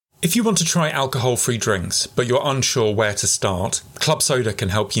If you want to try alcohol-free drinks, but you're unsure where to start, Club Soda can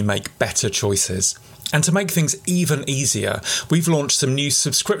help you make better choices. And to make things even easier, we've launched some new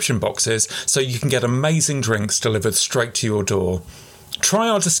subscription boxes so you can get amazing drinks delivered straight to your door. Try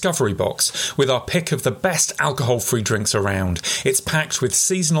our Discovery Box with our pick of the best alcohol-free drinks around. It's packed with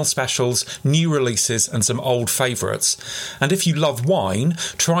seasonal specials, new releases and some old favourites. And if you love wine,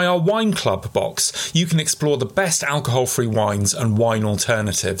 try our Wine Club box. You can explore the best alcohol-free wines and wine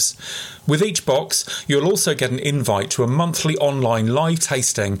alternatives. With each box, you'll also get an invite to a monthly online live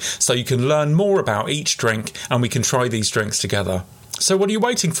tasting so you can learn more about each drink and we can try these drinks together. So what are you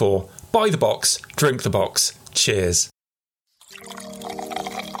waiting for? Buy the box, drink the box. Cheers.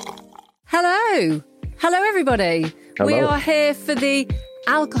 Hello. Hello, everybody. Hello. We are here for the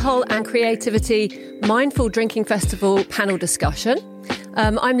Alcohol and Creativity Mindful Drinking Festival panel discussion.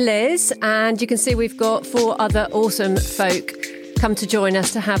 I'm Liz, and you can see we've got 4 other awesome folk come to join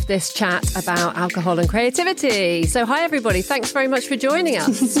us to have this chat about alcohol and creativity. So hi, everybody. Thanks very much for joining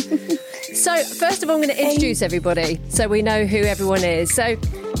us. So first of all, I'm going to introduce everybody so we know who everyone is. So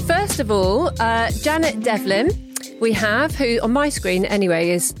first of all, Janet Devlin. We have, who on my screen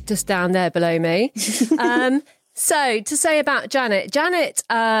anyway is just down there below me. So to say about Janet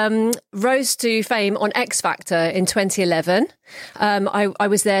rose to fame on X Factor in 2011. I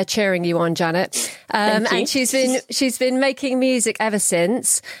was there cheering you on, Janet. And she's been making music ever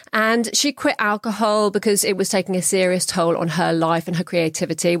since. And she quit alcohol because it was taking a serious toll on her life and her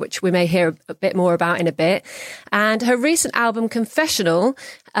creativity, which we may hear a bit more about in a bit. And her recent album, Confessional,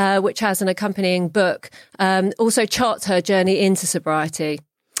 which has an accompanying book, also charts her journey into sobriety.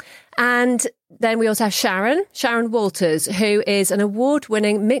 And then we also have Sharon Walters, who is an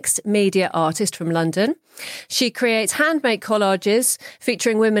award-winning mixed media artist from London. She creates handmade collages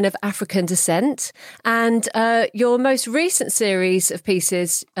featuring women of African descent. And your most recent series of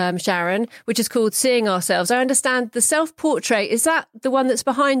pieces, Sharon, which is called Seeing Ourselves, I understand the self-portrait, is that the one that's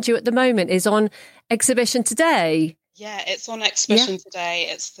behind you at the moment, is on exhibition today? Yeah, it's on exhibition today.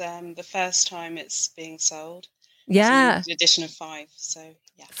 It's the first time it's being sold. Yeah. It's an edition of 5, so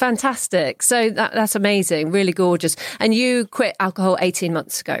yeah. Fantastic. So that's amazing, really gorgeous. And you quit alcohol 18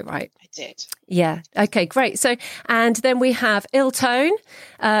 months ago, right? I did. Yeah. Okay, great. So, and then we have Ill Tone,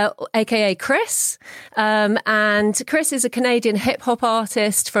 aka Chris. And Chris is a Canadian hip hop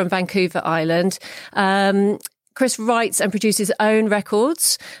artist from Vancouver Island. Chris writes and produces his own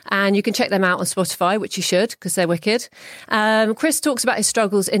records, and you can check them out on Spotify, which you should, because they're wicked. Chris talks about his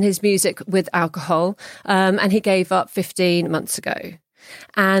struggles in his music with alcohol, and he gave up 15 months ago.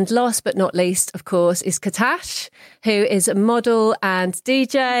 And last but not least, of course, is Katash, who is a model and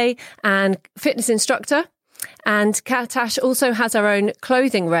DJ and fitness instructor. And Katash also has her own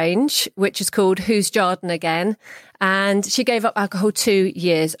clothing range, which is called Who's Jarden Again. And she gave up alcohol 2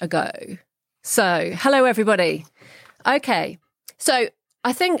 years ago. So, hello, everybody. Okay. So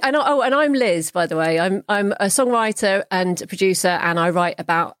I think, and I'm Liz, by the way. I'm a songwriter and a producer, and I write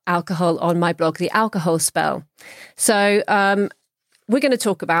about alcohol on my blog, The Alcohol Spell. So, we're going to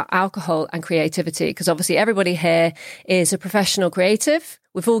talk about alcohol and creativity because obviously everybody here is a professional creative.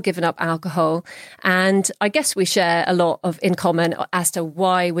 We've all given up alcohol, and I guess we share a lot in common as to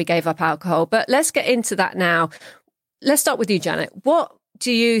why we gave up alcohol. But let's get into that now. Let's start with you, Janet. What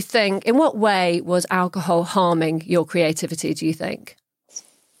do you think, in what way was alcohol harming your creativity, do you think?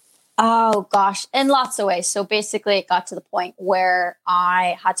 Oh, gosh, in lots of ways. So basically, it got to the point where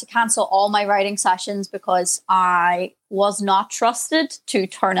I had to cancel all my writing sessions because I was not trusted to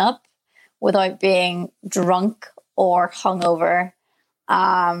turn up without being drunk or hungover.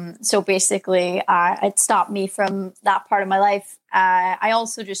 So basically, it stopped me from that part of my life. I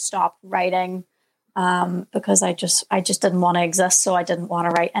also just stopped writing because I just didn't want to exist. So I didn't want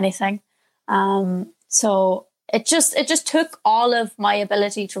to write anything. So it just took all of my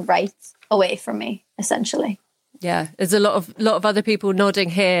ability to write away from me, essentially. Yeah, there's a lot of other people nodding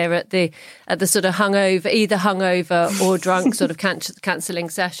here at the sort of either hungover or drunk sort of cancelling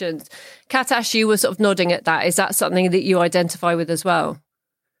sessions. Katash, you were sort of nodding at that. Is that something that you identify with as well?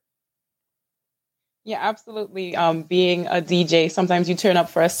 Yeah, absolutely. Being a DJ, sometimes you turn up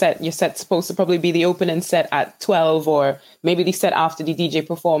for a set. Your set's supposed to probably be the opening set at 12, or maybe the set after the DJ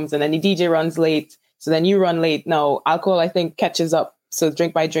performs, and then the DJ runs late. So then you run late. Now, alcohol, I think, catches up. So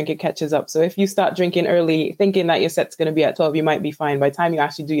drink by drink, it catches up. So if you start drinking early, thinking that your set's going to be at 12, you might be fine. By the time you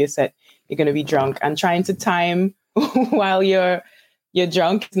actually do your set, you're going to be drunk. And trying to time while you're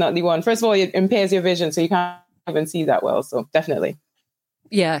drunk is not the one. First of all, it impairs your vision, so you can't even see that well. So definitely.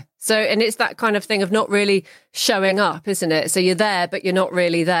 Yeah. So, and it's that kind of thing of not really showing up, isn't it? So you're there, but you're not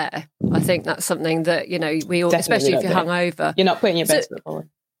really there. I think that's something that, we all, Definitely especially if you're hungover. You're not putting your best foot forward.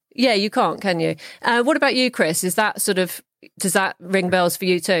 Yeah, you can't, can you? What about you, Chris? Does that ring bells for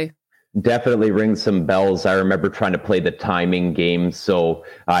you too? Definitely rings some bells. I remember trying to play the timing game so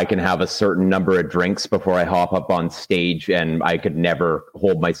I can have a certain number of drinks before I hop up on stage, and I could never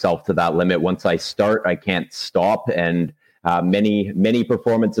hold myself to that limit. Once I start, I can't stop. And many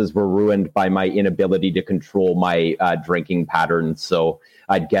performances were ruined by my inability to control my drinking patterns. So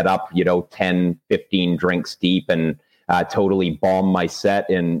I'd get up, 10, 15 drinks deep and totally bomb my set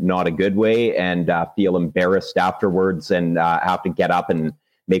in not a good way, and feel embarrassed afterwards, and have to get up and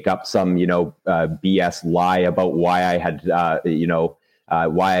make up some, BS lie about why I had,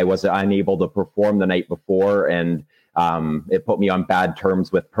 why I was unable to perform the night before. And it put me on bad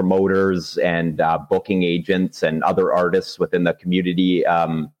terms with promoters and booking agents and other artists within the community,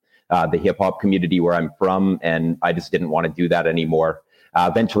 the hip hop community where I'm from. And I just didn't want to do that anymore.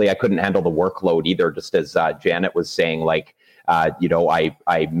 Eventually, I couldn't handle the workload either, just as Janet was saying,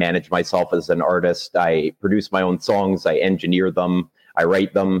 I manage myself as an artist. I produce my own songs. I engineer them. I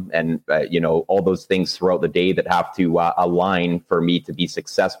write them, and, all those things throughout the day that have to align for me to be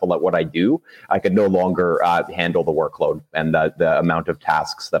successful at what I do. I could no longer handle the workload and the amount of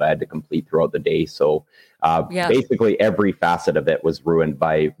tasks that I had to complete throughout the day. So basically every facet of it was ruined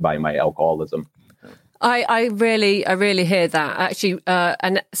by my alcoholism. I really hear that, actually.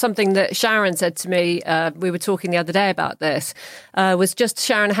 And something that Sharon said to me, we were talking the other day about this, was just,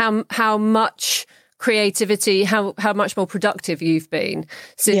 Sharon, how much creativity, how much more productive you've been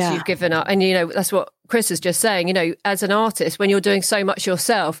since you've given up. And, that's what Chris is just saying, as an artist, when you're doing so much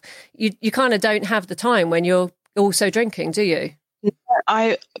yourself, you kind of don't have the time when you're also drinking, do you?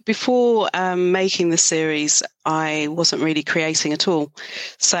 Before making the series, I wasn't really creating at all.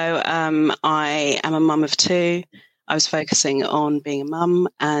 So I am a mum of two. I was focusing on being a mum,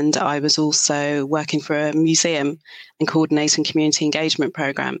 and I was also working for a museum and coordinating community engagement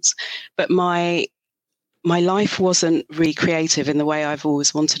programs. But my life wasn't really creative in the way I've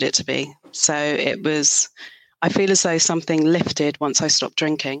always wanted it to be. So I feel as though something lifted once I stopped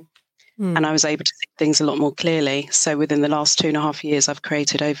drinking. And I was able to see things a lot more clearly. So within the last 2.5 years, I've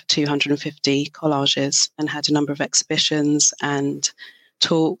created over 250 collages and had a number of exhibitions and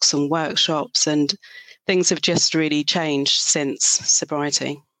talks and workshops, and things have just really changed since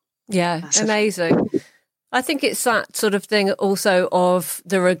sobriety. Yeah, amazing. I think it's that sort of thing also of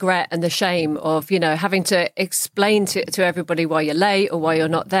the regret and the shame of, having to explain to everybody why you're late or why you're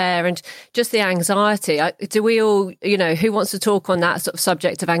not there, and just the anxiety. Do we all, who wants to talk on that sort of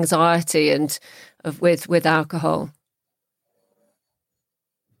subject of anxiety and with alcohol?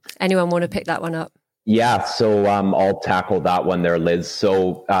 Anyone want to pick that one up? Yeah, so I'll tackle that one there, Liz.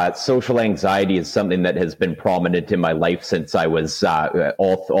 So social anxiety is something that has been prominent in my life since I was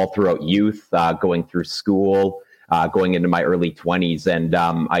all throughout youth, going through school, going into my early 20s. And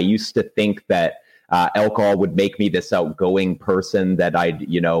I used to think that alcohol would make me this outgoing person, that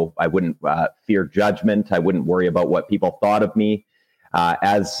I wouldn't fear judgment. I wouldn't worry about what people thought of me.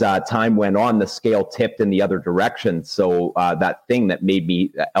 As time went on, the scale tipped in the other direction. So that thing that made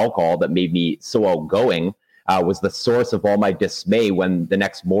me alcohol, that made me so outgoing, was the source of all my dismay when the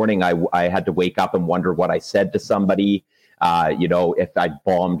next morning I had to wake up and wonder what I said to somebody, if I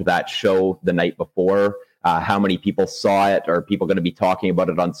bombed that show the night before, how many people saw it, or people going to be talking about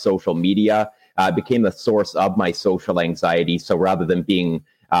it on social media. Became the source of my social anxiety. So rather than being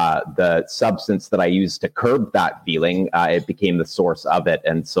the substance that I used to curb that feeling, it became the source of it.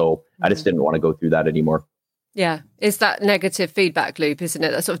 And so I just didn't want to go through that anymore. Yeah. It's that negative feedback loop, isn't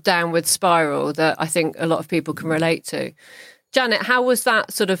it? That sort of downward spiral that I think a lot of people can relate to. Janet, how did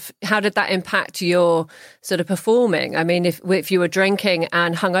that impact your sort of performing? I mean, if you were drinking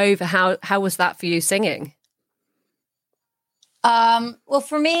and hungover, how was that for you singing? Well,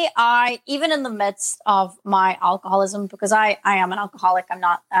 for me, even in the midst of my alcoholism, because I am an alcoholic,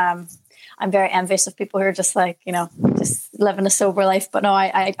 I'm very envious of people who are just just living a sober life. But no,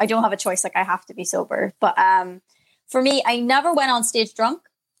 I don't have a choice. I have to be sober. But, for me, I never went on stage drunk,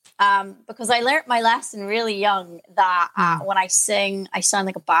 because I learned my lesson really young that, when I sing, I sound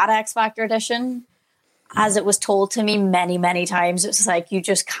like a bad X Factor audition, as it was told to me many, many times. It's like, you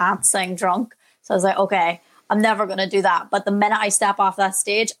just can't sing drunk. So I was like, okay, I'm never going to do that. But the minute I step off that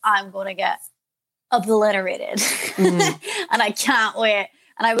stage, I'm going to get obliterated. And I can't wait.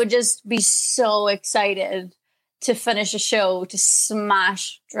 And I would just be so excited to finish a show, to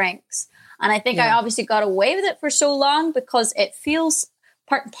smash drinks. And I think I obviously got away with it for so long because it feels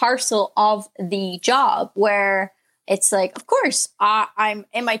part and parcel of the job, where it's like, of course, I'm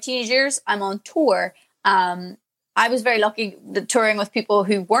in my teenage years, I'm on tour. I was very lucky touring with people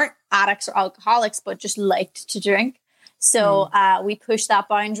who weren't addicts or alcoholics, but just liked to drink. So we pushed that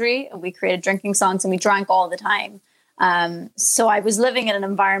boundary, and we created drinking songs, and we drank all the time. So I was living in an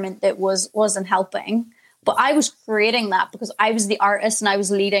environment that wasn't helping, but I was creating that because I was the artist and I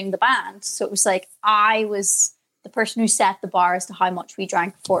was leading the band. So it was like I was the person who set the bar as to how much we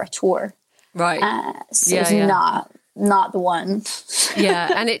drank for a tour. Right. So it's not the one.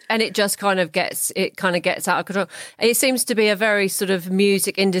 Yeah, and it just kind of gets out of control. It seems to be a very sort of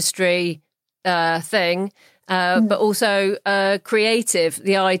music industry thing, but also creative.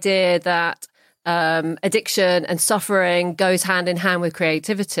 The idea that addiction and suffering goes hand in hand with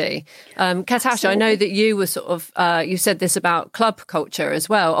creativity. Katasha, I know that you were sort of you said this about club culture as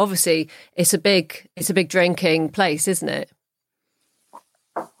well. Obviously, it's a big drinking place, isn't it?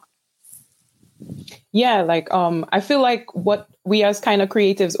 Yeah, like I feel like what we as kind of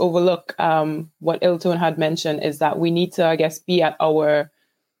creatives overlook, what Iltone had mentioned, is that we need to, I guess, be at our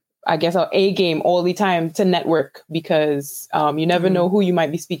A game all the time to network, because you never know who you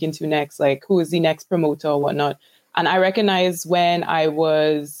might be speaking to next, like who is the next promoter or whatnot. And I recognize when I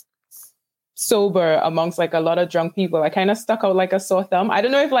was sober amongst like a lot of drunk people, I kind of stuck out like a sore thumb. I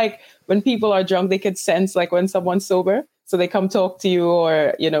don't know if like when people are drunk, they could sense like when someone's sober. So they come talk to you,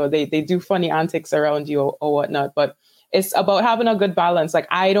 or, you know, they do funny antics around you or whatnot. But it's about having a good balance. Like,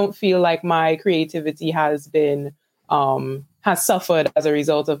 I don't feel like my creativity has been, has suffered as a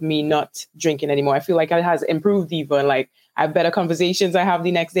result of me not drinking anymore. I feel like it has improved even. Like, I have better conversations I have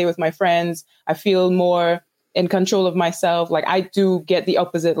the next day with my friends. I feel more in control of myself. Like, I do get the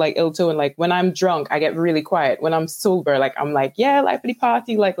opposite, like Iltone. Like, when I'm drunk, I get really quiet. When I'm sober, like, I'm like, yeah, lively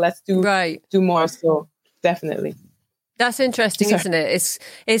party. Like, let's do more. So definitely. That's interesting, isn't it?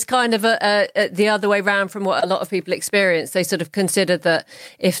 It's kind of the other way around from what a lot of people experience. They sort of consider that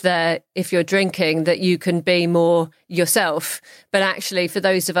if you're drinking, that you can be more yourself. But actually, for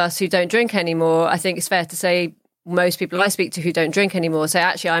those of us who don't drink anymore, I think it's fair to say most people I speak to who don't drink anymore say,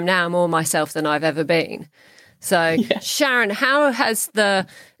 actually, I'm now more myself than I've ever been. So, Sharon, how has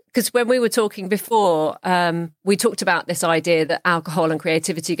because when we were talking before, we talked about this idea that alcohol and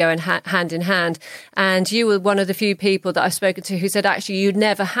creativity go hand in hand. And you were one of the few people that I've spoken to who said, actually, you'd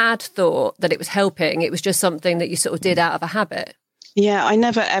never had thought that it was helping. It was just something that you sort of did out of a habit. Yeah, I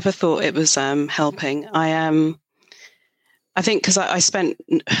never ever thought it was helping. I think because I spent,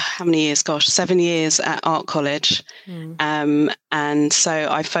 how many years? 7 years at art college. And so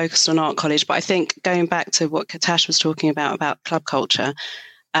I focused on art college. But I think going back to what Katash was talking about club culture,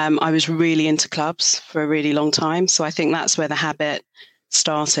 I was really into clubs for a really long time. So I think that's where the habit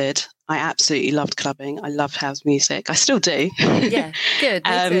started. I absolutely loved clubbing. I loved house music. I still do. Yeah, good.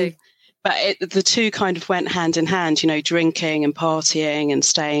 Me too. But the two kind of went hand in hand, you know, drinking and partying and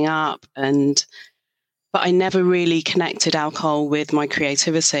staying up. But I never really connected alcohol with my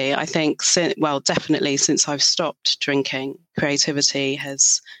creativity. I think, definitely since I've stopped drinking, creativity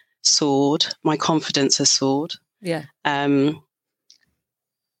has soared. My confidence has soared. Yeah.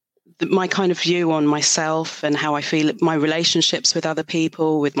 My kind of view on myself and how I feel, my relationships with other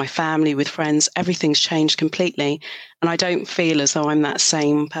people, with my family, with friends, everything's changed completely. And I don't feel as though I'm that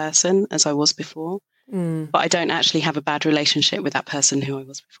same person as I was before. But I don't actually have a bad relationship with that person who I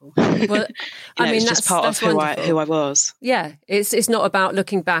was before. Well, I mean, it's just part of who I was. Yeah, it's not about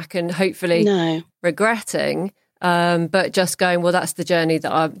looking back and hopefully regretting. But just going, well, that's the journey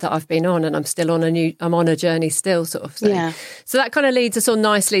that I've been on, and I'm on a journey still, sort of thing. Yeah. So that kind of leads us on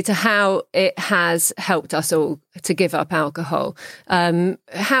nicely to how it has helped us all to give up alcohol.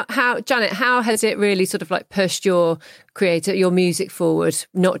 How Janet, how has it really sort of like pushed your music forward,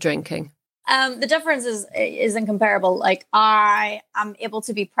 not drinking? The difference is incomparable. Like, I am able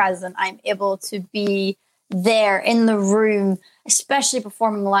to be present. I'm able to be there in the room, especially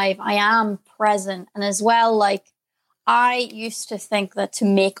performing live. I am present. And as well, like, I used to think that to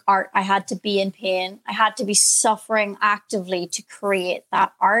make art, I had to be in pain. I had to be suffering actively to create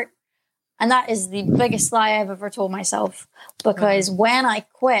that art. And that is the biggest lie I've ever told myself. Because when I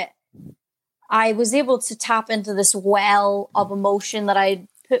quit, I was able to tap into this well of emotion that I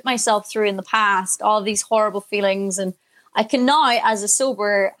put myself through in the past, all these horrible feelings. And I can now, as a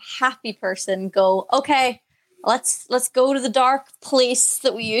sober, happy person, go, okay, let's go to the dark place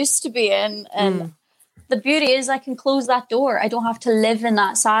that we used to be in. And the beauty is I can close that door. I don't have to live in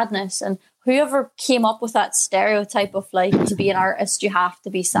that sadness. And whoever came up with that stereotype of, like, to be an artist, you have to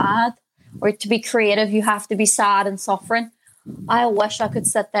be sad, or to be creative, you have to be sad and suffering. I wish I could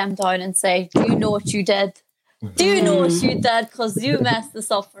sit them down and say, do you know what you did? Do you know what you did? Because you messed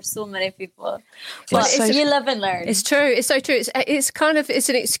this up for so many people. But you live and learn. It's true. It's so true. It's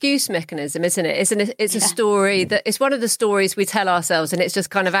an excuse mechanism, isn't it? It's a story that it's one of the stories we tell ourselves, and it's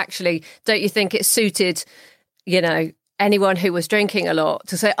just kind of, actually, don't you think it's suited, you know, anyone who was drinking a lot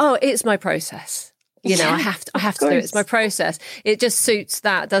to say, "Oh, it's my process." You know, I have to do it. It's my process. It just suits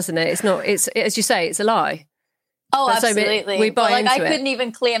that, doesn't it? It's not. It's, as you say, it's a lie. Oh, That's absolutely. We buy but into I it. couldn't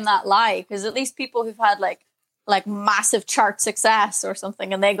even claim that lie, because at least people who've had like massive chart success or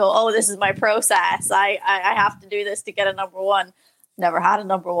something, and they go, "Oh, this is my process. I have to do this to get a number one." Never had a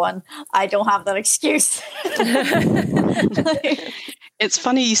number one. I don't have that excuse. It's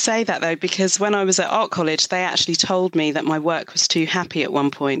funny you say that, though, because when I was at art college, they actually told me that my work was too happy at one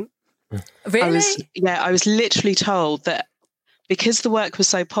point. Really? I was literally told that because the work was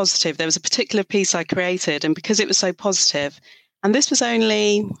so positive, there was a particular piece I created, and because it was so positive, and this was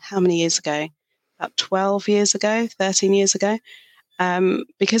only, how many years ago? About 12 years ago, 13 years ago.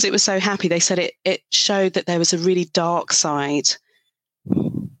 Because it was so happy, they said it showed that there was a really dark side.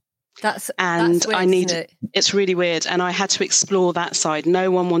 That's weird, it's really weird. And I had to explore that side.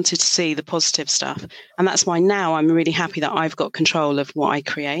 No one wanted to see the positive stuff. And that's why now I'm really happy that I've got control of what I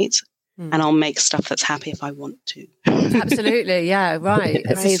create. And I'll make stuff that's happy if I want to. Absolutely, yeah, right.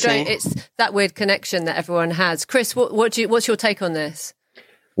 Crazy. It's that weird connection that everyone has. Chris, what's your take on this?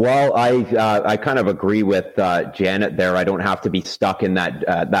 Well, I kind of agree with Janet there. I don't have to be stuck in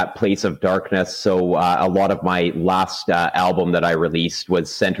that place of darkness. So a lot of my last album that I released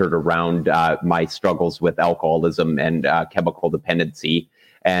was centered around my struggles with alcoholism and chemical dependency.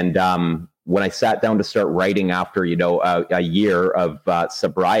 And when I sat down to start writing after, a year of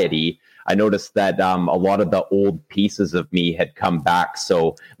sobriety, I noticed that a lot of the old pieces of me had come back.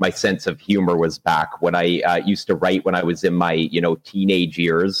 So my sense of humor was back. When I used to write when I was in my, teenage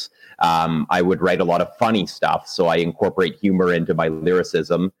years, I would write a lot of funny stuff. So I incorporate humor into my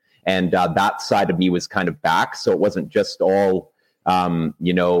lyricism. And that side of me was kind of back. So it wasn't just all,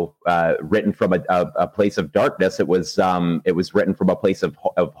 written from a place of darkness. It was written from a place of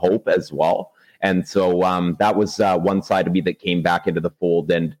hope as well. And so that was one side of me that came back into the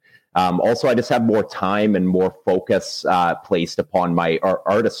fold. And also, I just have more time and more focus placed upon my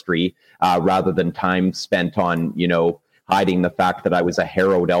artistry rather than time spent on, hiding the fact that I was a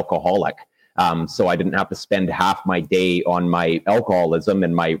harrowed alcoholic. So I didn't have to spend half my day on my alcoholism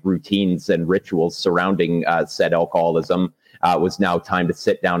and my routines and rituals surrounding said alcoholism. It was now time to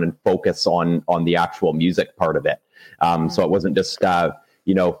sit down and focus on the actual music part of it. So it wasn't just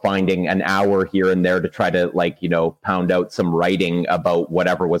finding an hour here and there to try to pound out some writing about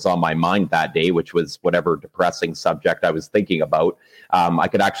whatever was on my mind that day, which was whatever depressing subject I was thinking about. I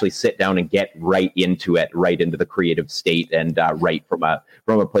could actually sit down and get right into it, right into the creative state, and write from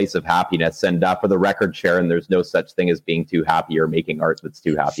a place of happiness. And for the record, Sharon, there's no such thing as being too happy or making art that's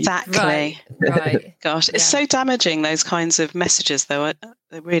too happy. Exactly. Right. Gosh, it's so damaging, those kinds of messages, though.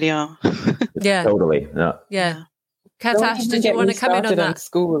 They really are. Yeah. Totally. Yeah. Katash, did you want to come in on that?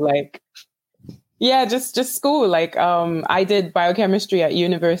 School, just school. I did biochemistry at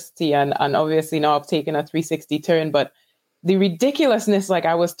university, and obviously now I've taken a 360 turn. But the ridiculousness,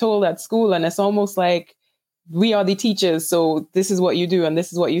 I was told at school, and it's almost like we are the teachers, so this is what you do and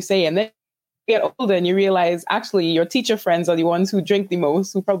this is what you say. And then you get older and you realize actually your teacher friends are the ones who drink the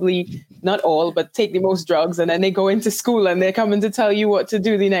most, who probably, not all, but take the most drugs, and then they go into school and they're coming to tell you what to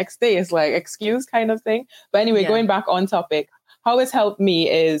do the next day. It's like, excuse kind of thing. But anyway, going back on topic, how it's helped me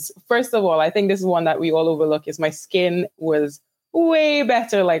is, first of all, I think this is one that we all overlook, is my skin was way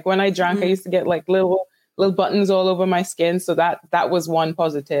better. When I drank, I used to get little buttons all over my skin. So that was one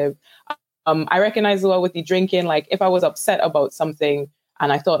positive. I recognize as well with the drinking, if I was upset about something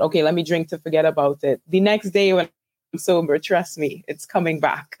and I thought, okay, let me drink to forget about it, the next day when I'm sober, trust me, it's coming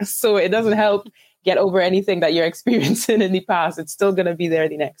back. So it doesn't help get over anything that you're experiencing in the past. It's still going to be there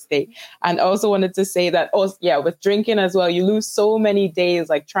the next day. And I also wanted to say that, with drinking as well, you lose so many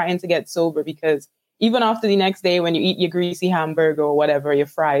days trying to get sober, because even after the next day when you eat your greasy hamburger or whatever, your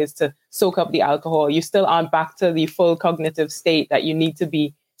fries to soak up the alcohol, you still aren't back to the full cognitive state that you need to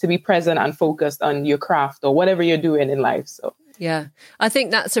be present and focused on your craft or whatever you're doing in life. So Yeah, I think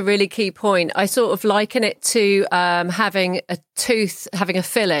that's a really key point. I sort of liken it to having a tooth, having a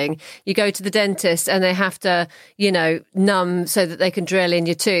filling. You go to the dentist and they have to, numb so that they can drill in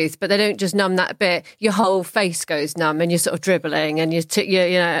your tooth, but they don't just numb that bit. Your whole face goes numb and you're sort of dribbling and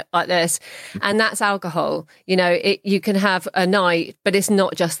you're like this. And that's alcohol. You can have a night, but it's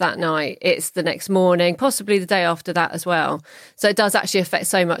not just that night. It's the next morning, possibly the day after that as well. So it does actually affect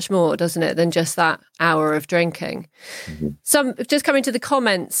so much more, doesn't it, than just that hour of drinking. Mm-hmm. Just coming to the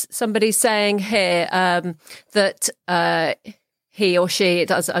comments, somebody's saying here that he or she,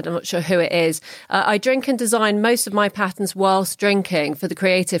 I'm not sure who it is. I drink and design most of my patterns whilst drinking for the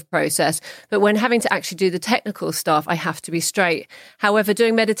creative process, but when having to actually do the technical stuff, I have to be straight. However,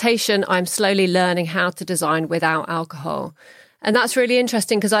 doing meditation, I'm slowly learning how to design without alcohol. And that's really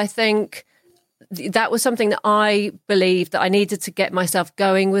interesting because I think that was something that I believed that I needed to get myself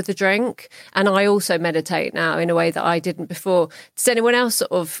going with the drink. And I also meditate now in a way that I didn't before. Does anyone else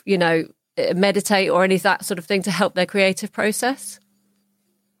sort of, meditate or any of that sort of thing to help their creative process,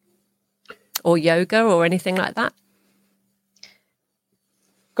 or yoga or anything like that?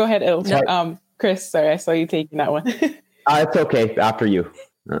 Go ahead, Il. No. Chris, sorry, I saw you taking that one. It's okay. After you.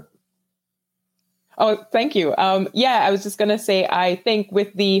 Oh, thank you. I was just going to say, I think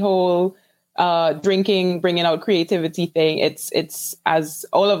with the whole drinking, bringing out creativity thing, it's as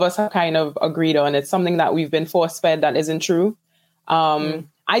all of us have kind of agreed on, it's something that we've been force-fed that isn't true.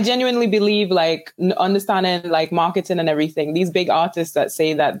 I genuinely believe, like, understanding like marketing and everything, these big artists that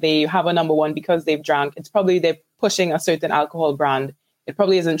say that they have a number one because they've drank, it's probably they're pushing a certain alcohol brand. It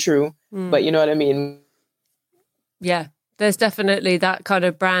probably isn't true, but you know what I mean? Yeah, there's definitely that kind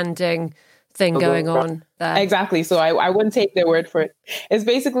of branding thing going on there. Exactly. So I wouldn't take their word for it. It's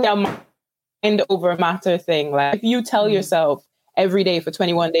basically a mind over matter thing. Like, if you tell yourself every day for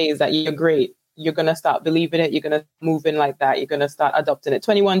 21 days that you're great, you're going to start believing it. You're going to move in like that. You're going to start adopting it.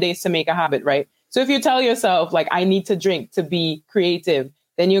 21 days to make a habit, right? So if you tell yourself, like, I need to drink to be creative,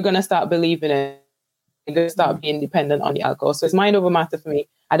 then you're going to start believing it. You're going to start being dependent on the alcohol. So it's mind over matter for me.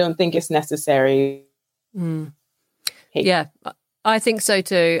 I don't think it's necessary. Hey. Yeah, I think so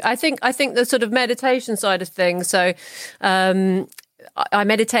too. I think the sort of meditation side of things. So I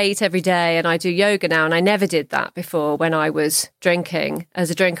meditate every day and I do yoga now, and I never did that before when I was drinking.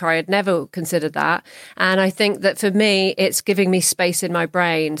 As a drinker, I had never considered that. And I think that for me, it's giving me space in my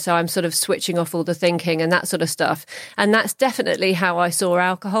brain. So I'm sort of switching off all the thinking and that sort of stuff. And that's definitely how I saw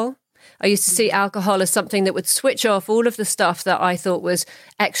alcohol. I used to see alcohol as something that would switch off all of the stuff that I thought was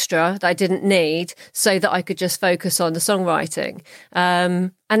extra, that I didn't need, so that I could just focus on the songwriting.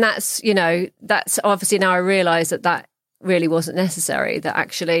 And that's obviously now I realise that really wasn't necessary, that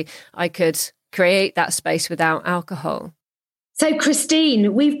actually I could create that space without alcohol. So,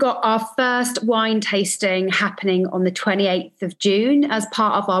 Christine, we've got our first wine tasting happening on the 28th of June as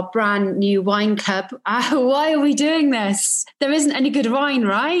part of our brand new wine club. Why are we doing this? There isn't any good wine,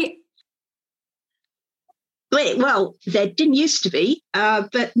 right? Well, there didn't used to be,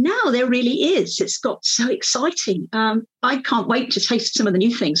 but now there really is. It's got so exciting. I can't wait to taste some of the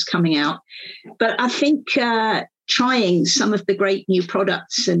new things coming out. But I think trying some of the great new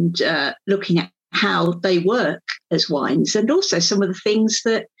products and looking at how they work as wines, and also some of the things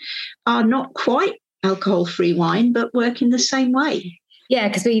that are not quite alcohol-free wine, but work in the same way. Yeah,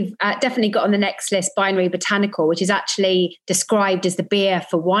 because we've definitely got on the next list Binary Botanical, which is actually described as the beer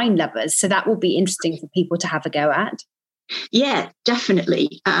for wine lovers. So that will be interesting for people to have a go at. Yeah,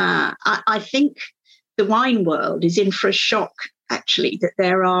 definitely. I think the wine world is in for a shock, actually, that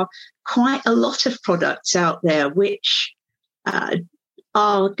there are quite a lot of products out there which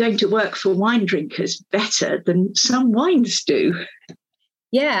are going to work for wine drinkers better than some wines do.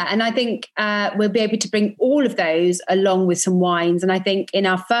 Yeah, and I think we'll be able to bring all of those along with some wines. And I think in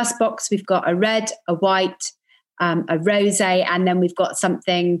our first box, we've got a red, a white, a rosé, and then we've got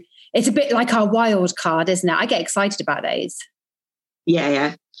something. It's a bit like our wild card, isn't it? I get excited about those.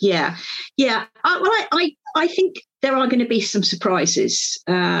 Yeah. I think there are going to be some surprises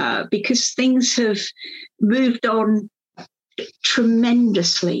because things have moved on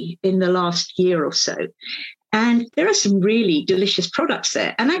tremendously in the last year or so. And there are some really delicious products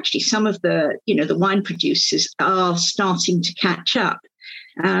there. And actually some of the wine producers are starting to catch up.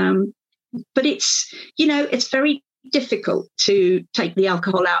 But it's very difficult to take the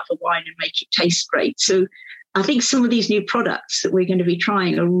alcohol out of the wine and make it taste great. So I think some of these new products that we're going to be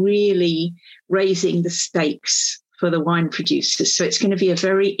trying are really raising the stakes for the wine producers. So it's going to be a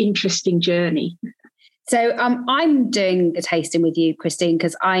very interesting journey. So I'm doing a tasting with you, Christine,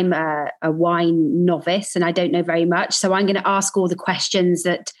 because I'm a wine novice and I don't know very much. So I'm going to ask all the questions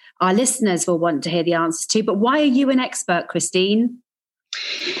that our listeners will want to hear the answers to. But why are you an expert, Christine?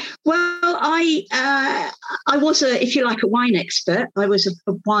 Well, I was if you like, a wine expert. I was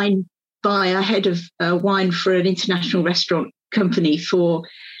a wine buyer, head of wine for an international restaurant company for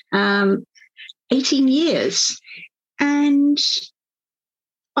 18 years. And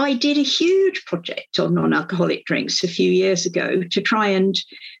I did a huge project on non-alcoholic drinks a few years ago to try and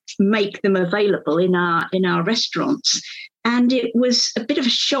make them available in our restaurants. And it was a bit of a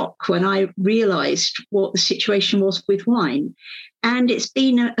shock when I realised what the situation was with wine. And it's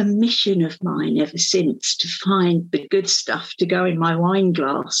been a mission of mine ever since to find the good stuff to go in my wine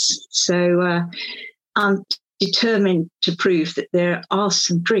glass. So I'm determined to prove that there are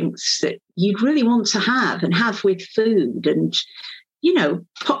some drinks that you'd really want to have and have with food and,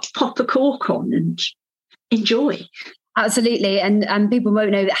 pop a cork on and enjoy. Absolutely. And people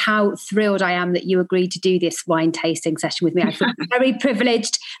won't know how thrilled I am that you agreed to do this wine tasting session with me. I feel very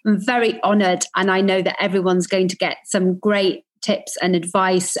privileged and very honoured. And I know that everyone's going to get some great tips and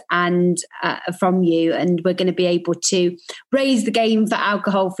advice and from you. And we're going to be able to raise the game for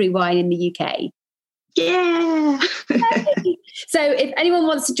alcohol-free wine in the UK. Yeah. So if anyone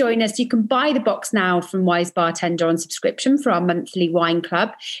wants to join us, you can buy the box now from Wise Bartender on subscription for our monthly wine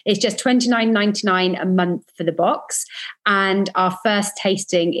club. It's just $29.99 a month for the box. And our first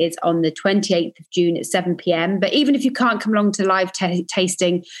tasting is on the 28th of June at 7 p.m. But even if you can't come along to live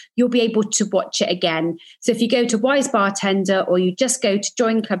tasting, you'll be able to watch it again. So if you go to Wise Bartender or you just go to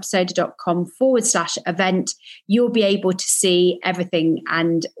joinclubsoda.com/event, you'll be able to see everything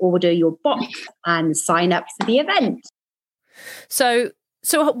and order your box and sign up for the event. So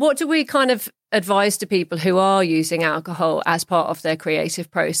what do we kind of advise to people who are using alcohol as part of their creative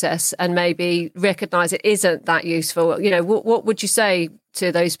process and maybe recognise it isn't that useful? What would you say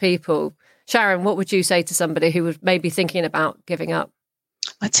to those people? Sharon, what would you say to somebody who was maybe thinking about giving up?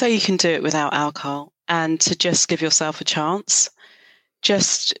 I'd say you can do it without alcohol and to just give yourself a chance.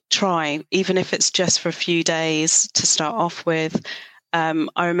 Just try, even if it's just for a few days to start off with. I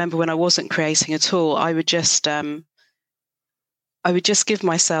remember when I wasn't creating at all, I would just give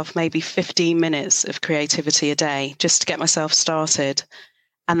myself maybe 15 minutes of creativity a day just to get myself started.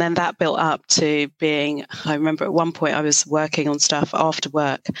 And then that built up to being, I remember at one point I was working on stuff after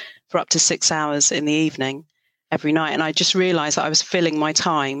work for up to 6 hours in the evening every night. And I just realized that I was filling my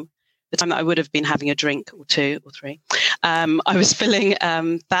time, the time that I would have been having a drink or 2 or 3. I was filling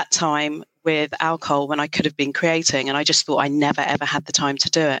that time with alcohol when I could have been creating. And I just thought I never, ever had the time to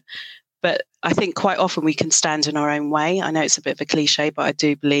do it. But I think quite often we can stand in our own way. I know it's a bit of a cliche, but I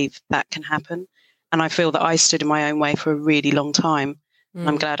do believe that can happen. And I feel that I stood in my own way for a really long time. And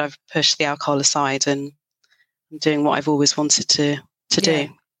I'm glad I've pushed the alcohol aside and I'm doing what I've always wanted to do.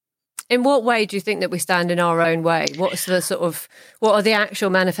 In what way do you think that we stand in our own way? What are the actual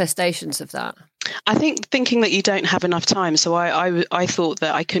manifestations of that? I think thinking that you don't have enough time. So I thought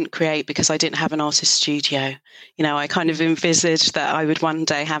that I couldn't create because I didn't have an artist studio. I kind of envisaged that I would one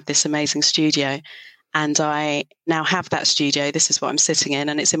day have this amazing studio, and I now have that studio. This is what I'm sitting in,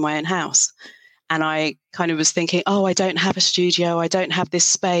 and it's in my own house. And I kind of was thinking, I don't have a studio. I don't have this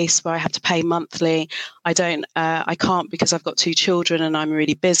space where I have to pay monthly. I can't because I've got 2 children and I'm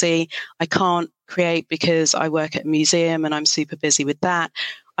really busy. I can't create because I work at a museum and I'm super busy with that.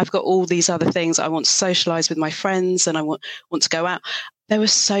 I've got all these other things. I want to socialize with my friends and I want to go out. There were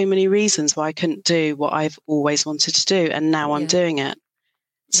so many reasons why I couldn't do what I've always wanted to do. And now I'm doing it.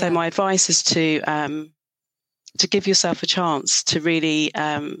 So my advice is to give yourself a chance to really,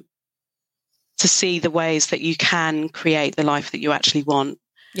 to see the ways that you can create the life that you actually want.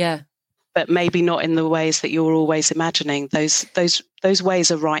 Yeah. But maybe not in the ways that you're always imagining. Those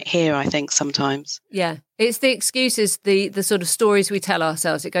ways are right here, I think, sometimes. Yeah. It's the excuses, the sort of stories we tell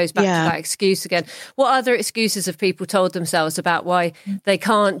ourselves. It goes back to that excuse again. What other excuses have people told themselves about why they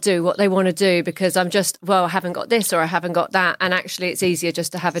can't do what they want to do because I haven't got this or I haven't got that, and actually it's easier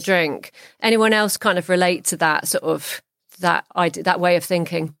just to have a drink? Anyone else kind of relate to that sort of that way of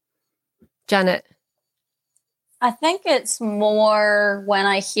thinking? Janet? I think it's more when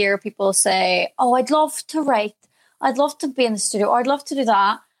I hear people say, I'd love to write. I'd love to be in the studio, or I'd love to do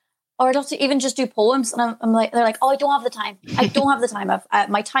that. Or I'd love to even just do poems. And I'm like, they're like, I don't have the time. I don't have the time.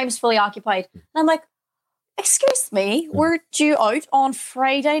 My time's fully occupied. And I'm like, excuse me, we're due out on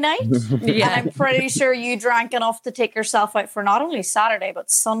Friday night. And I'm pretty sure you drank enough to take yourself out for not only Saturday,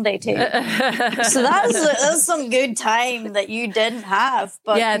 but Sunday too. So that's some good time that you didn't have.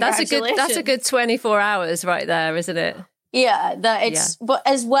 But that's a good 24 hours right there, isn't it? Yeah, but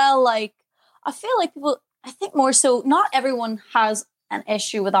as well, like, I feel like I think more so, not everyone has an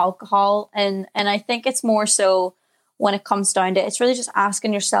issue with alcohol. And I think it's more so when it comes down to it, it's really just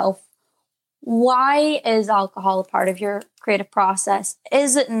asking yourself, why is alcohol a part of your creative process?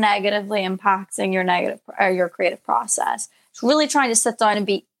 Is it negatively impacting your creative process? It's really trying to sit down and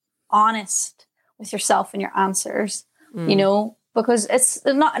be honest with yourself and your answers, because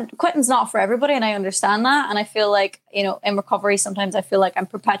quitting's not for everybody. And I understand that. And I feel like, in recovery, sometimes I feel like I'm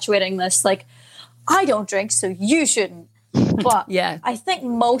perpetuating this, like, I don't drink, so you shouldn't. But I think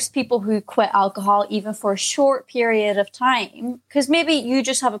most people who quit alcohol, even for a short period of time, because maybe you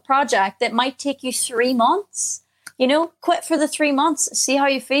just have a project that might take you 3 months, quit for the 3 months, see how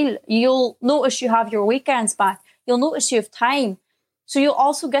you feel. You'll notice you have your weekends back. You'll notice you have time. So you'll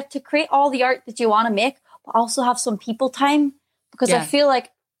also get to create all the art that you want to make, but also have some people time. Because I feel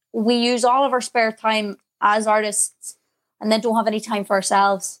like we use all of our spare time as artists and then don't have any time for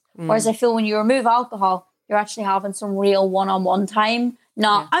ourselves. Whereas I feel when you remove alcohol, you're actually having some real one-on-one time.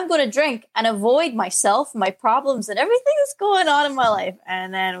 Now, I'm going to drink and avoid myself, my problems, and everything that's going on in my life.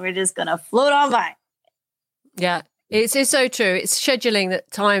 And then we're just going to float on by. Yeah, it's so true. It's scheduling that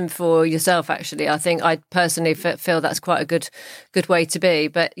time for yourself, actually. I think I personally feel that's quite a good way to be.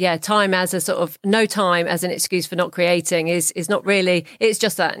 But yeah, time as a sort of no time as an excuse for not creating is not really, it's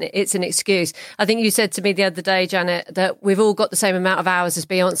just that, it's an excuse. I think you said to me the other day, Janet, that we've all got the same amount of hours as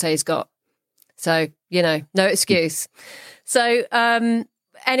Beyonce's got. So, no excuse. So,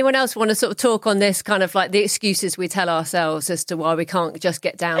 anyone else want to sort of talk on this kind of like the excuses we tell ourselves as to why we can't just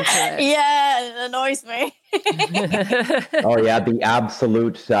get down to it? Yeah, it annoys me. Oh yeah, the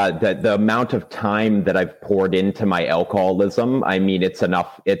absolute the amount of time that I've poured into my alcoholism. I mean, it's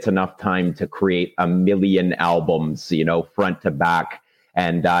enough time to create 1 million albums, front to back.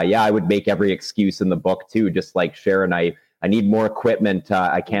 And I would make every excuse in the book too, just like Sharon. I need more equipment.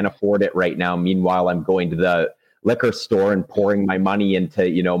 I can't afford it right now. Meanwhile, I'm going to the liquor store and pouring my money into,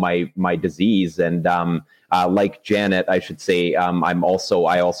 my disease. And like Janet, I should say, I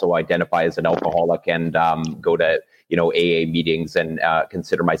also identify as an alcoholic and go to, AA meetings and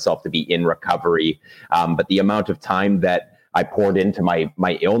consider myself to be in recovery. But the amount of time that I poured into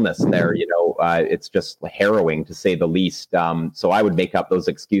my illness there, it's just harrowing to say the least. So I would make up those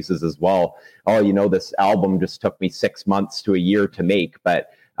excuses as well. Oh, this album just took me 6 months to a year to make,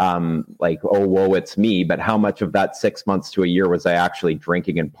 but oh, whoa, it's me. But how much of that 6 months to a year was I actually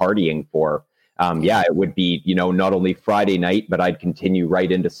drinking and partying for? It would be, not only Friday night, but I'd continue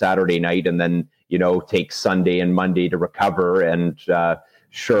right into Saturday night and then, take Sunday and Monday to recover and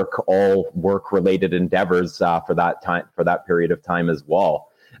shirk all work-related endeavors for that period of time as well.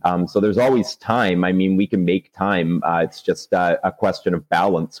 So there's always time. I mean, we can make time. It's just a question of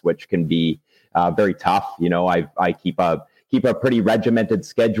balance, which can be very tough. I keep a pretty regimented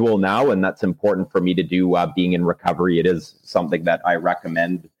schedule now, and that's important for me to do being in recovery. It is something that I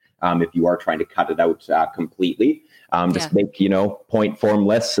recommend if you are trying to cut it out completely. Just make, point form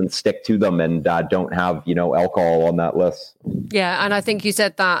lists and stick to them and don't have, alcohol on that list. Yeah. And I think you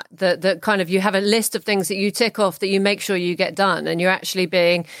said that kind of you have a list of things that you tick off that you make sure you get done, and you're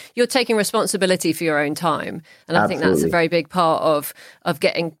actually you're taking responsibility for your own time. And I think that's a very big part of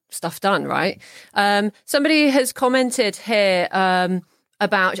getting stuff done, right? Somebody has commented here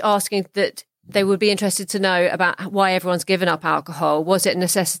about asking that they would be interested to know about why everyone's given up alcohol. Was it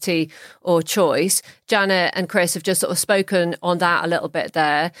necessity or choice? Janet and Chris have just sort of spoken on that a little bit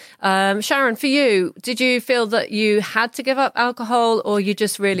there. Sharon, for you, did you feel that you had to give up alcohol, or you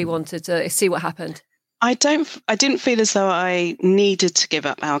just really wanted to see what happened? I didn't feel as though I needed to give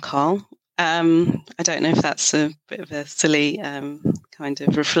up alcohol. I don't know if that's a bit of a silly kind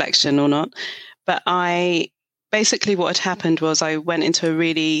of reflection or not, but basically what had happened was I went into a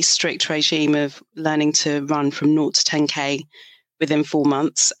really strict regime of learning to run from 0 to 10K within 4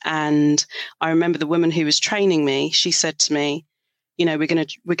 months. And I remember the woman who was training me, she said to me, we're going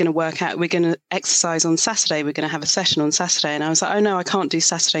to work out, we're going to exercise on Saturday. We're going to have a session on Saturday. And I was like, oh no, I can't do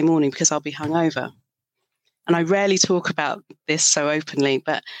Saturday morning because I'll be hungover. And I rarely talk about this so openly,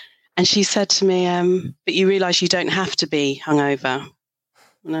 and she said to me, but you realize you don't have to be hungover.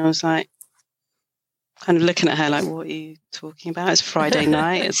 And I was like, kind of looking at her like, what are you talking about? It's Friday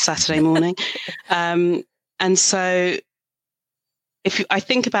night, it's Saturday morning. And so I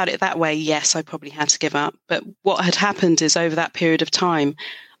think about it that way, yes, I probably had to give up. But what had happened is over that period of time,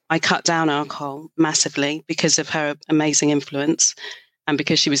 I cut down alcohol massively because of her amazing influence and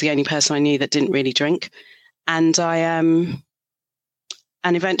because she was the only person I knew that didn't really drink. And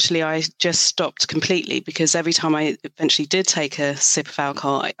and eventually I just stopped completely because every time I eventually did take a sip of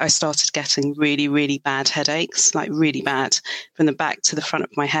alcohol, I started getting really, really bad headaches, like really bad from the back to the front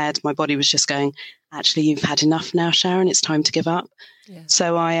of my head. My body was just going, actually, you've had enough now, Sharon. It's time to give up. Yeah.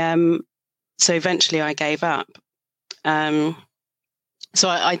 So eventually I gave up. So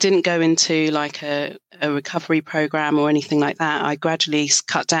I didn't go into like a recovery program or anything like that. I gradually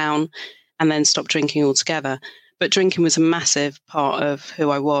cut down and then stopped drinking altogether. But drinking was a massive part of who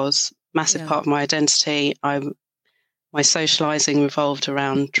I was, massive part of my identity. My socializing revolved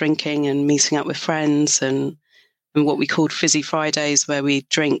around drinking and meeting up with friends and what we called Fizzy Fridays, where we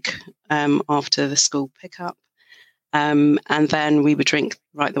drink after the school pickup. And then we would drink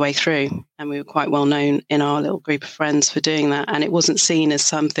right the way through. And we were quite well known in our little group of friends for doing that. And it wasn't seen as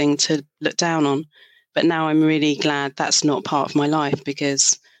something to look down on. But now I'm really glad that's not part of my life,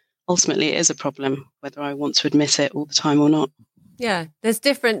 because ultimately it is a problem, whether I want to admit it all the time or not. Yeah, there's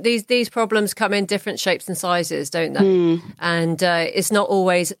different, these problems come in different shapes and sizes, don't they? And it's not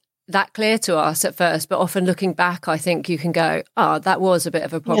always that clear to us at first, but often looking back, I think you can go, oh, that was a bit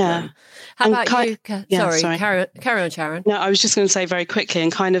of a problem. Yeah. How And about you? Sorry. Carry on, Sharon. No, I was just going to say very quickly,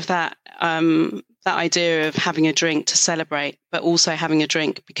 and kind of that idea of having a drink to celebrate, but also having a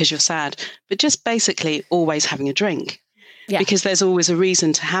drink because you're sad, but just basically always having a drink. Yeah. Because there's always a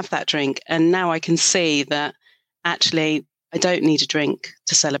reason to have that drink. And now I can see that actually I don't need a drink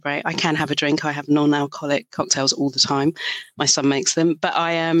to celebrate. I can have a drink. I have non-alcoholic cocktails all the time. My son makes them. But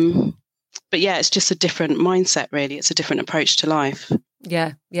yeah, it's just a different mindset, really. It's a different approach to life.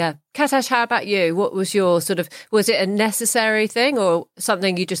 Yeah, yeah. Katash, how about you? What was your was it a necessary thing or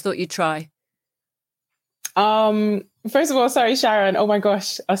something you just thought you'd try? First of all, sorry, Sharon. Oh my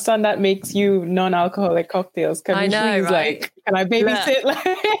gosh, a son that makes you non-alcoholic cocktails. Can I you know, please, right? can I babysit?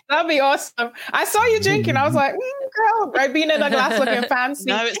 That'd be awesome. I saw you drinking. I was like, girl, Ribena in a glass looking fancy.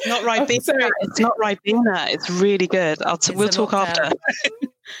 No, it's not Ribena. It's not Ribena. It's really good. We'll talk after.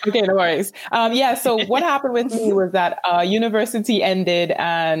 Okay, no worries. So what happened with me was that university ended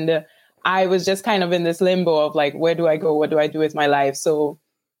and I was just kind of in this limbo of like, where do I go? What do I do with my life? So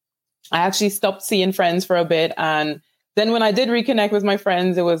I actually stopped seeing friends for a bit. And then when I did reconnect with my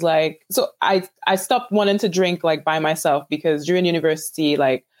friends, it was like, so I stopped wanting to drink like by myself, because during university,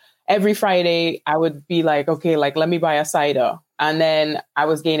 like every Friday I would be like, okay, like let me buy a cider. And then I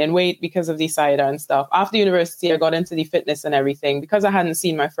was gaining weight because of the cider and stuff. After university, I got into the fitness and everything. Because I hadn't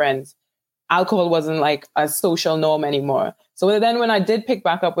seen my friends, alcohol wasn't like a social norm anymore. So then when I did pick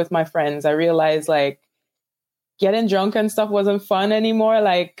back up with my friends, I realized like getting drunk and stuff wasn't fun anymore.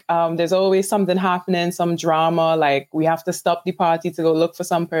 Like there's always something happening, some drama, like we have to stop the party to go look for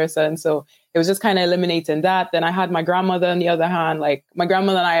some person. So it was just kind of eliminating that. Then I had my grandmother on the other hand. Like my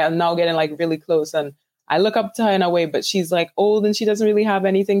grandmother and I are now getting like really close, and I look up to her in a way, but she's like old and she doesn't really have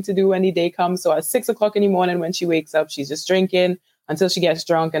anything to do when the day comes. So at 6 o'clock in the morning when she wakes up, she's just drinking until she gets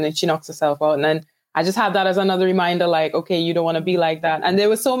drunk, and then she knocks herself out. And then I just have that as another reminder, like, okay, you don't want to be like that. And there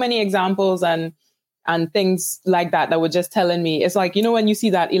were so many examples and things like that were just telling me, it's like, you know, when you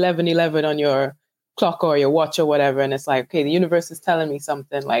see that 11:11 on your clock or your watch or whatever, and it's like, okay, the universe is telling me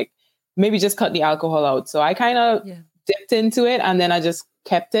something, like maybe just cut the alcohol out. So I kind of dipped into it, and then I just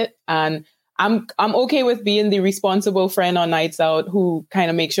kept it. And I'm okay with being the responsible friend on nights out who kind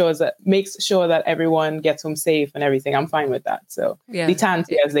of makes sure that everyone gets home safe and everything. I'm fine with that. So the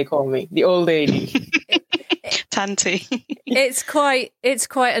tanty, as they call me, the old lady. Tanty. It's quite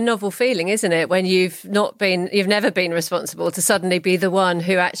a novel feeling, isn't it, when you've never been responsible, to suddenly be the one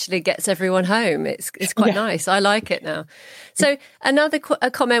who actually gets everyone home. It's quite nice. I like it now. So another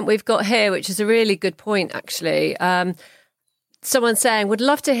comment we've got here, which is a really good point, actually. Someone saying, would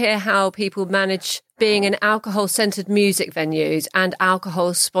love to hear how people manage being in alcohol-centered music venues and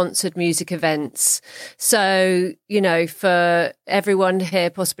alcohol-sponsored music events. So, you know, for everyone here,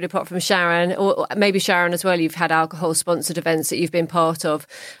 possibly apart from Sharon, or maybe Sharon as well, you've had alcohol-sponsored events that you've been part of.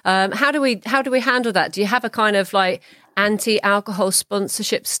 How do we handle that? Do you have a kind of like anti-alcohol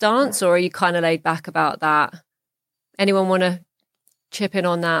sponsorship stance, or are you kind of laid back about that? Anyone want to chip in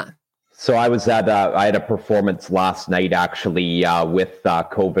on that? So I was I had a performance last night, actually, with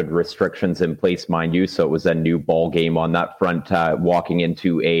COVID restrictions in place, mind you. So it was a new ball game on that front, walking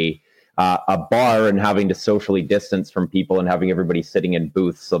into a bar and having to socially distance from people and having everybody sitting in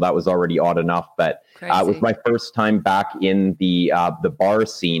booths. So that was already odd enough. But it was my first time back in the bar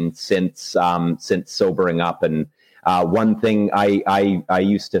scene since sobering up. And one thing I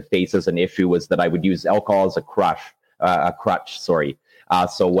used to face as an issue was that I would use alcohol as a crutch.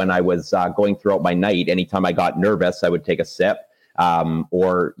 So when I was going throughout my night, anytime I got nervous, I would take a sip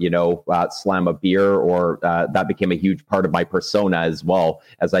or, slam a beer, or that became a huge part of my persona as well.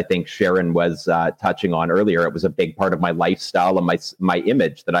 As I think Sharon was touching on earlier, it was a big part of my lifestyle and my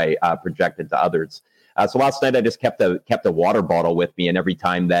image that I projected to others. So last night I just kept a water bottle with me, and every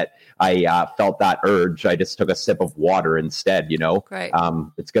time that I felt that urge, I just took a sip of water instead. Great.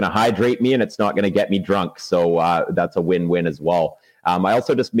 It's going to hydrate me and it's not going to get me drunk. So that's a win-win as well. I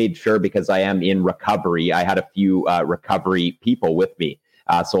also just made sure, because I am in recovery, I had a few recovery people with me.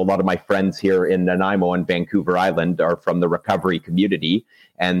 So a lot of my friends here in Nanaimo and Vancouver Island are from the recovery community.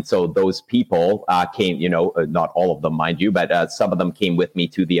 And so those people came, not all of them, mind you, but some of them came with me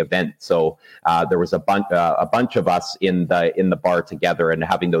to the event. So there was a bunch of us in the bar together, and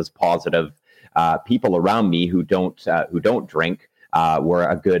having those positive people around me who don't drink were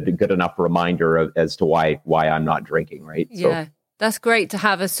a good enough reminder as to why I'm not drinking, right? Yeah. That's great to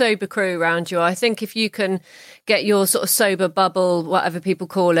have a sober crew around you. I think if you can get your sort of sober bubble, whatever people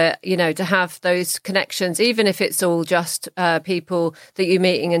call it, you know, to have those connections, even if it's all just people that you're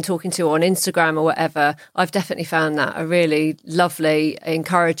meeting and talking to on Instagram or whatever, I've definitely found that a really lovely,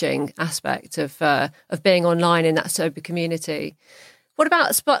 encouraging aspect of being online in that sober community. What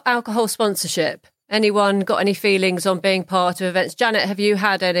about alcohol sponsorship? Anyone got any feelings on being part of events? Janet, have you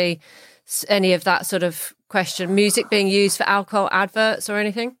had any of that sort of question? Music being used for alcohol adverts or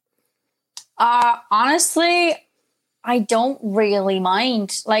anything? Honestly, I don't really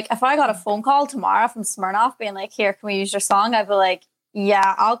mind. Like, if I got a phone call tomorrow from Smirnoff being like, here, can we use your song? I'd be like,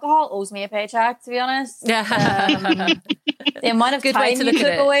 yeah, alcohol owes me a paycheck, to be honest. Yeah. The amount of time you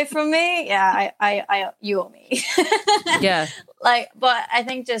took away from me, yeah, you owe me. Yeah. Like, but I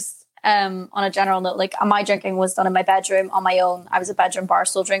think just on a general note, like, my drinking was done in my bedroom on my own. I was a bedroom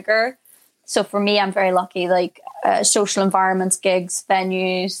barstool drinker. So for me, I'm very lucky. Like, social environments, gigs,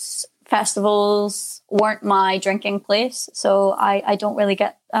 venues, festivals weren't my drinking place. So I don't really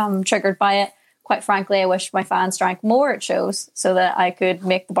get triggered by it. Quite frankly, I wish my fans drank more at shows so that I could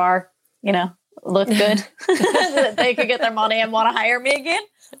make the bar, you know, look good. So that they could get their money and want to hire me again.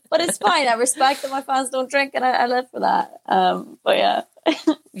 But it's fine. I respect that my fans don't drink, and I live for that. But yeah.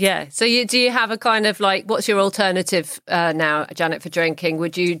 Yeah. So do you have a kind of like, what's your alternative now, Janet, for drinking?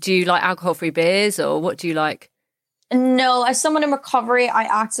 Do you like alcohol-free beers, or what do you like? No, as someone in recovery, I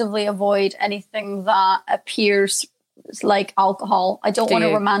actively avoid anything that appears like alcohol. I don't want to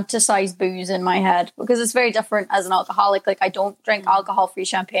romanticize booze in my head, because it's very different as an alcoholic. Like, I don't drink alcohol-free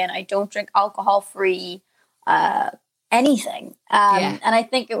champagne. I don't drink alcohol-free anything. And I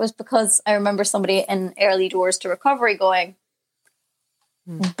think it was because I remember somebody in early doors to recovery going,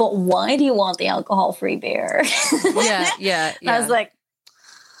 but why do you want the alcohol-free beer? Yeah. I was like,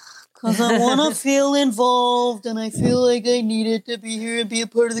 because I want to feel involved, and I feel like I needed to be here and be a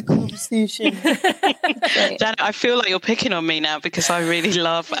part of the conversation. Janet, I feel like you're picking on me now because I really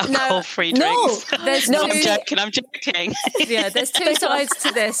love alcohol-free drinks. I'm joking. Yeah, there's two sides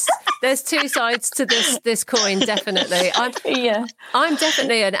to this. There's two sides to this coin, definitely. I'm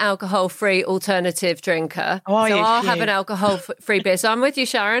definitely an alcohol-free alternative drinker. I'll have an alcohol-free beer. So I'm with you,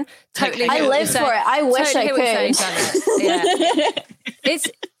 Sharon. Totally. I live for it. I wish I could.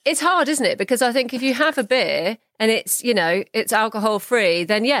 It's hard, isn't it? Because I think if you have a beer and it's, you know, it's alcohol free,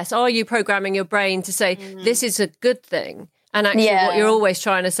 then yes, are you programming your brain to say this is a good thing? And actually what you're always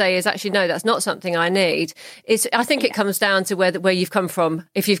trying to say is actually, no, that's not something I need. I think it comes down to where you've come from.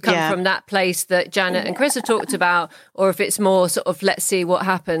 If you've come from that place that Janet and Chris have talked about, or if it's more sort of, let's see what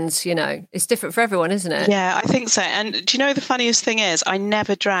happens, you know, it's different for everyone, isn't it? Yeah, I think so. And do you know the funniest thing is I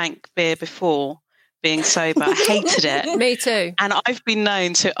never drank beer before being sober. I hated it. Me too. And I've been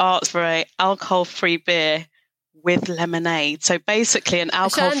known to ask for a alcohol-free beer with lemonade. So basically an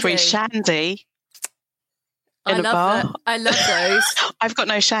alcohol-free shandy in a bar. That. I love those. I've got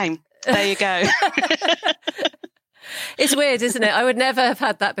no shame. There you go. It's weird, isn't it? I would never have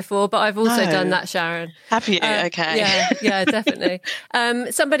had that before, but I've also done that, Sharon. Have you? Okay. Yeah, definitely.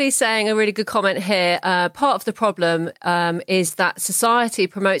 Somebody's saying a really good comment here. Part of the problem is that society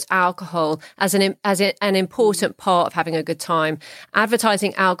promotes alcohol as an important part of having a good time.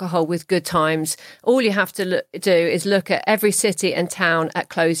 Advertising alcohol with good times. All you have to do is look at every city and town at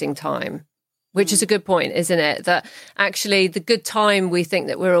closing time. Which is a good point, isn't it? That actually the good time we think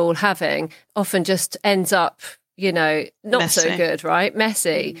that we're all having often just ends up, you know, not messy. So good, right?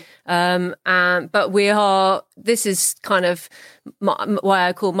 Messy. But this is kind of why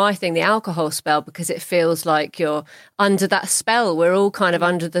I call my thing the alcohol spell, because it feels like you're under that spell. We're all kind of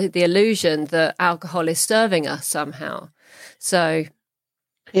under the illusion that alcohol is serving us somehow. So.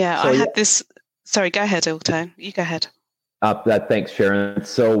 Yeah, I had this. Sorry, go ahead, Ilton. You go ahead. Thanks, Sharon.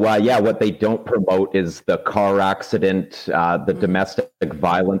 So, what they don't promote is the car accident, the domestic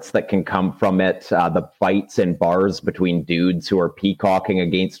violence that can come from it, the fights in bars between dudes who are peacocking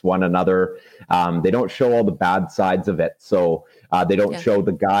against one another. They don't show all the bad sides of it. So they don't show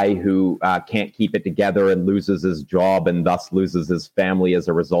the guy who can't keep it together and loses his job and thus loses his family as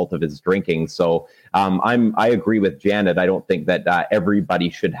a result of his drinking. So I agree with Janet. I don't think that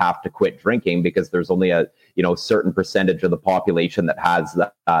everybody should have to quit drinking, because there's only a certain percentage of the population that has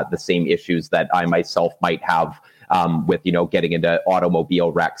the same issues that I myself might have with getting into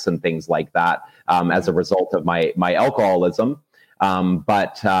automobile wrecks and things like that as a result of my alcoholism.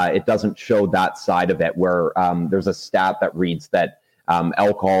 But it doesn't show that side of it, where there's a stat that reads that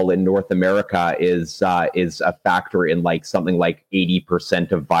alcohol in North America is a factor in something like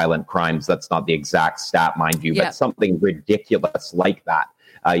 80% of violent crimes. That's not the exact stat, mind you, but something ridiculous like that.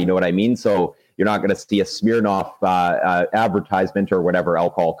 You know what I mean? So, You're not going to see a Smirnoff advertisement or whatever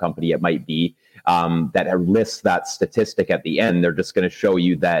alcohol company it might be that lists that statistic at the end. They're just going to show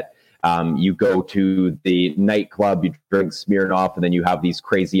you that you go to the nightclub, you drink Smirnoff, and then you have these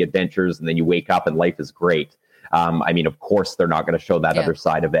crazy adventures, and then you wake up and life is great. I mean, of course, they're not going to show that other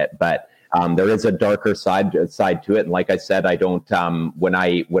side of it, but there is a darker side to it. And like I said, I don't. When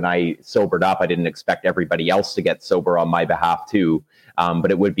I sobered up, I didn't expect everybody else to get sober on my behalf too.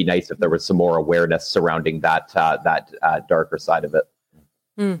 But it would be nice if there was some more awareness surrounding that darker side of it.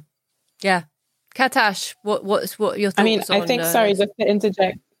 Yeah, Katash, what your thoughts? I mean, I think. Sorry, just to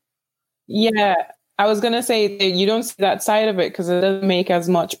interject. Yeah, I was gonna say that you don't see that side of it because it doesn't make as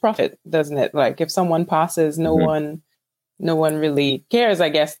much profit, doesn't it? Like if someone passes, no one really cares. I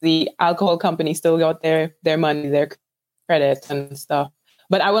guess the alcohol company still got their money, their credit and stuff.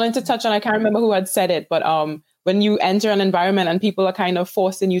 But I wanted to touch on, I can't remember who had said it, but when you enter an environment and people are kind of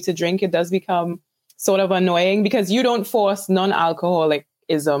forcing you to drink, it does become sort of annoying because you don't force non-alcoholism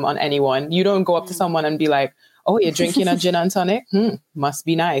on anyone. You don't go up to someone and be like, oh, you're drinking a gin and tonic? Must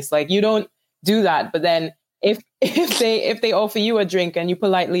be nice. Like you don't do that. But then if they offer you a drink and you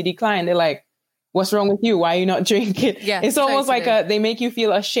politely decline, they're like, what's wrong with you? Why are you not drinking? Yeah, it's almost like they make you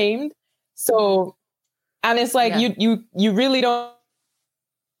feel ashamed. So, and it's like you really don't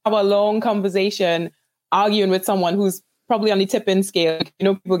have a long conversation arguing with someone who's probably on the tipping scale. You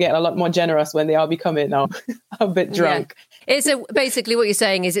know, people get a lot more generous when they are becoming a bit drunk. Yeah. It's basically what you're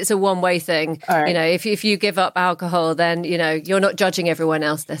saying is it's a one-way thing. Right. You know, if you give up alcohol, then, you know, you're not judging everyone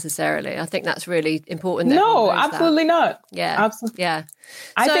else necessarily. I think that's really important. No, absolutely not. Yeah. Absolutely. Yeah.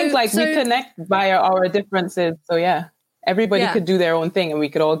 I think we connect via our differences. So yeah, everybody could do their own thing and we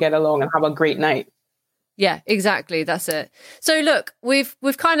could all get along and have a great night. Yeah, exactly. That's it. So look, we've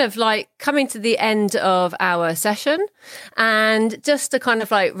kind of like coming to the end of our session, and just to kind of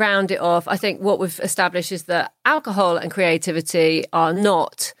like round it off, I think what we've established is that alcohol and creativity are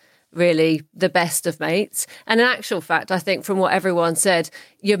not really the best of mates. And in actual fact, I think from what everyone said,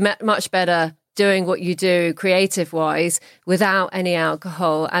 you're much better doing what you do creative wise without any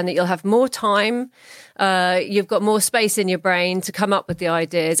alcohol, and that you'll have more time. You've got more space in your brain to come up with the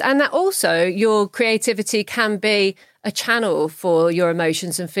ideas, and that also your creativity can be a channel for your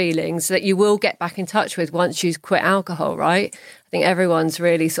emotions and feelings that you will get back in touch with once you quit alcohol, right? I think everyone's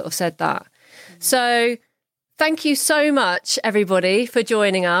really sort of said that. So thank you so much, everybody, for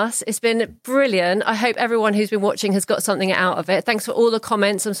joining us. It's been brilliant. I hope everyone who's been watching has got something out of it. Thanks for all the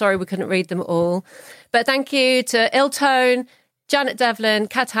comments. I'm sorry we couldn't read them all. But thank you to Iltone, Janet Devlin,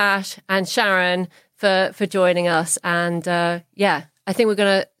 Katash and Sharon for joining us. And I think we're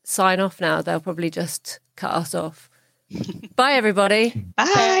going to sign off now. They'll probably just cut us off. Bye, everybody.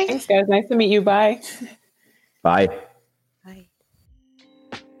 Bye. Thanks, guys. Nice to meet you. Bye. Bye. Bye.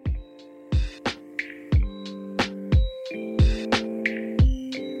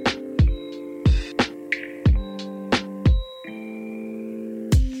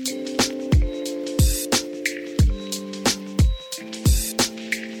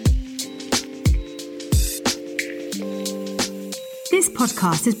 This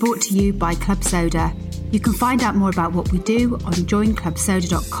podcast is brought to you by Club Soda. You can find out more about what we do on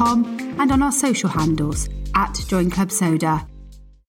joinclubsoda.com and on our social handles @joinclubsoda.